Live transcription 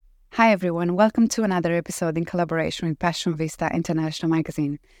Hi everyone, welcome to another episode in collaboration with Passion Vista International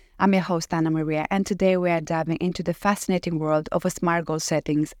Magazine. I'm your host Anna Maria, and today we are diving into the fascinating world of SMART goal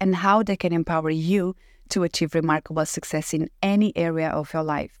settings and how they can empower you to achieve remarkable success in any area of your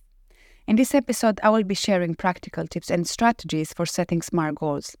life. In this episode, I will be sharing practical tips and strategies for setting SMART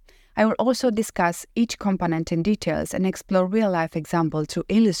goals. I will also discuss each component in details and explore real-life examples to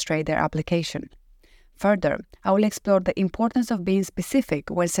illustrate their application. Further, I will explore the importance of being specific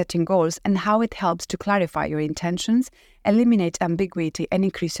when setting goals and how it helps to clarify your intentions, eliminate ambiguity, and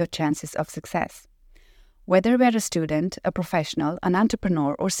increase your chances of success. Whether you are a student, a professional, an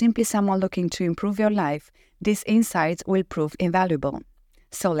entrepreneur, or simply someone looking to improve your life, these insights will prove invaluable.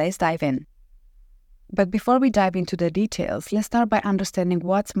 So let's dive in. But before we dive into the details, let's start by understanding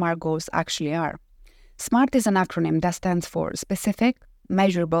what SMART goals actually are. SMART is an acronym that stands for specific,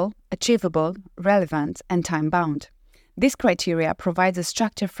 measurable, achievable, relevant, and time-bound. This criteria provides a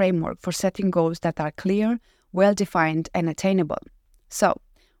structured framework for setting goals that are clear, well-defined, and attainable. So,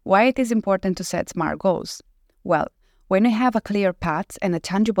 why it is important to set SMART goals? Well, when we have a clear path and a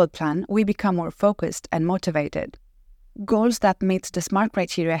tangible plan, we become more focused and motivated. Goals that meet the SMART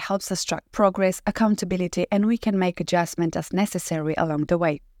criteria helps us track progress, accountability, and we can make adjustments as necessary along the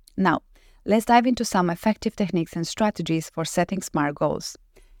way. Now, let's dive into some effective techniques and strategies for setting SMART goals.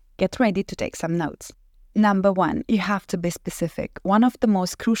 Get ready to take some notes. Number 1, you have to be specific. One of the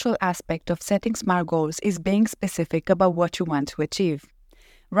most crucial aspects of setting SMART goals is being specific about what you want to achieve.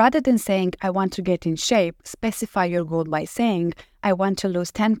 Rather than saying, I want to get in shape, specify your goal by saying, I want to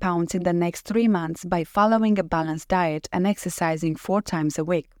lose 10 pounds in the next 3 months by following a balanced diet and exercising 4 times a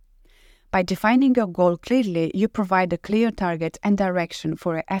week. By defining your goal clearly, you provide a clear target and direction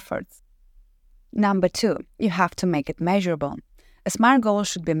for your efforts. Number 2, you have to make it measurable. A SMART goal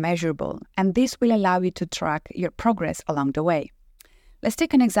should be measurable, and this will allow you to track your progress along the way. Let's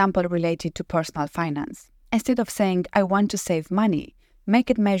take an example related to personal finance. Instead of saying, I want to save money, make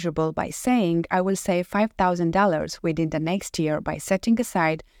it measurable by saying, I will save $5,000 within the next year by setting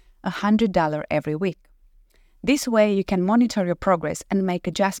aside $100 every week. This way, you can monitor your progress and make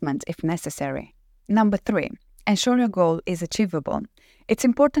adjustments if necessary. Number 3, ensure your goal is achievable. It's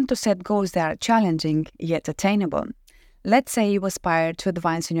important to set goals that are challenging yet attainable. Let's say you aspire to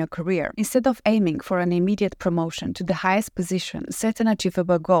advance in your career. Instead of aiming for an immediate promotion to the highest position, set an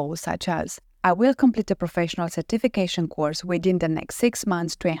achievable goal such as, I will complete a professional certification course within the next 6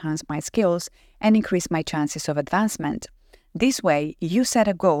 months to enhance my skills and increase my chances of advancement. This way, you set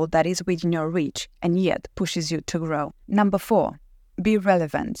a goal that is within your reach and yet pushes you to grow. Number 4, be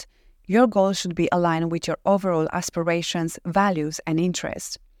relevant. Your goals should be aligned with your overall aspirations, values, and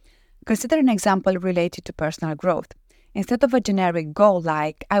interests. Consider an example related to personal growth. Instead of a generic goal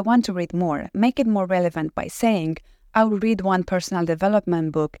like, I want to read more, make it more relevant by saying, I will read 1 personal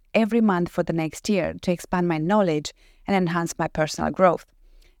development book every month for the next year to expand my knowledge and enhance my personal growth.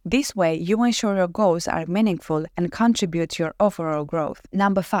 This way, you ensure your goals are meaningful and contribute to your overall growth.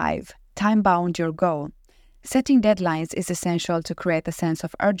 Number 5, time-bound your goal. Setting deadlines is essential to create a sense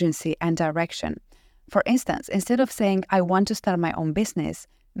of urgency and direction. For instance, instead of saying, I want to start my own business,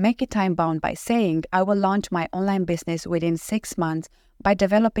 make it time-bound by saying, I will launch my online business within 6 months by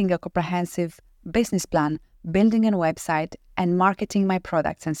developing a comprehensive business plan, building a website, and marketing my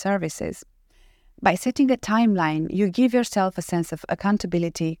products and services. By setting a timeline, you give yourself a sense of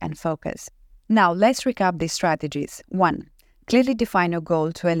accountability and focus. Now, let's recap these strategies. 1, clearly define your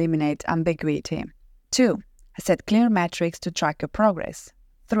goal to eliminate ambiguity. 2, set clear metrics to track your progress.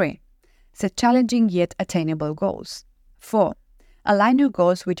 3, set challenging yet attainable goals. 4, align your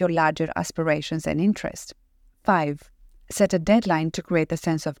goals with your larger aspirations and interests. 5, set a deadline to create a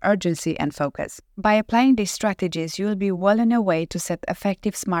sense of urgency and focus. By applying these strategies, you will be well on your way to set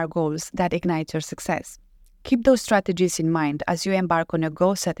effective SMART goals that ignite your success. Keep those strategies in mind as you embark on your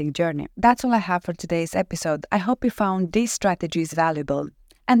goal-setting journey. That's all I have for today's episode. I hope you found these strategies valuable.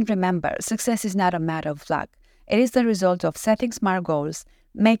 And remember, success is not a matter of luck. It is the result of setting SMART goals,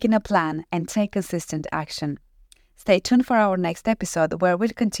 making a plan, and taking consistent action. Stay tuned for our next episode where we'll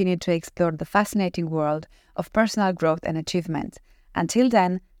continue to explore the fascinating world of personal growth and achievement. Until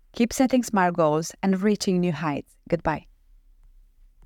then, keep setting SMART goals and reaching new heights. Goodbye.